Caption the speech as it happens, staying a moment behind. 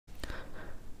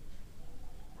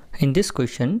In this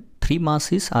question, three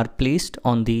masses are placed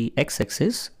on the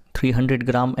x-axis, 300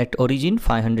 gram at origin,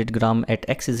 500 gram at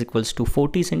x is equals to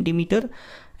 40 centimeter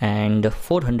and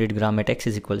 400 gram at x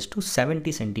is equals to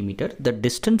 70 centimeter. The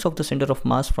distance of the center of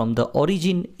mass from the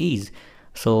origin is,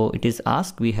 so it is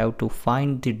asked we have to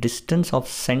find the distance of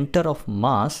center of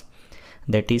mass,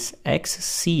 that is x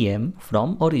cm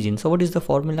from origin. So what is the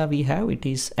formula we have? It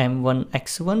is m1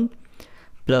 x1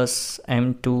 plus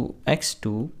m2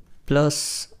 x2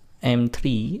 plus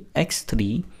m3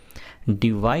 x3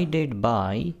 divided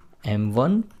by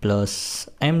m1 plus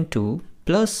m2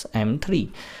 plus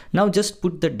m3. Now just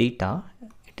put the data.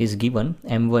 It is given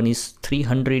m1 is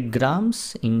 300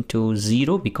 grams into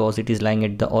 0 because it is lying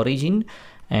at the origin,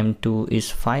 m2 is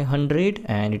 500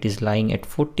 and it is lying at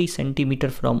 40 centimeter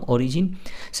from origin.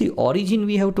 See, origin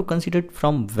we have to consider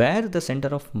from where the center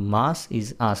of mass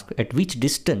is asked, at which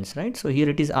distance, right? So here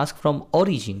it is asked from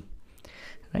origin,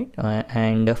 right?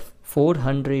 And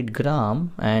 400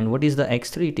 gram, and what is the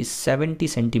x3? It is 70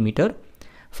 centimeter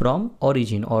from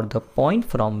origin, or the point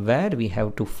from where we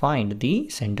have to find the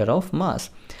center of mass.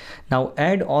 Now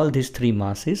add all these three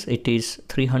masses. It is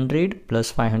 300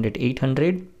 plus 500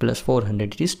 800 plus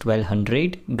 400, it is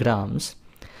 1200 grams.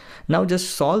 Now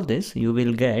just solve this, you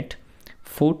will get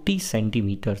 40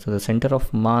 centimeters. So the center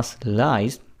of mass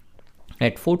lies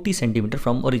at 40 centimeter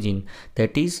from origin,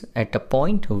 that is at a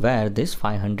point where this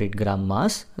 500 gram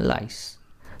mass lies.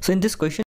 So in this question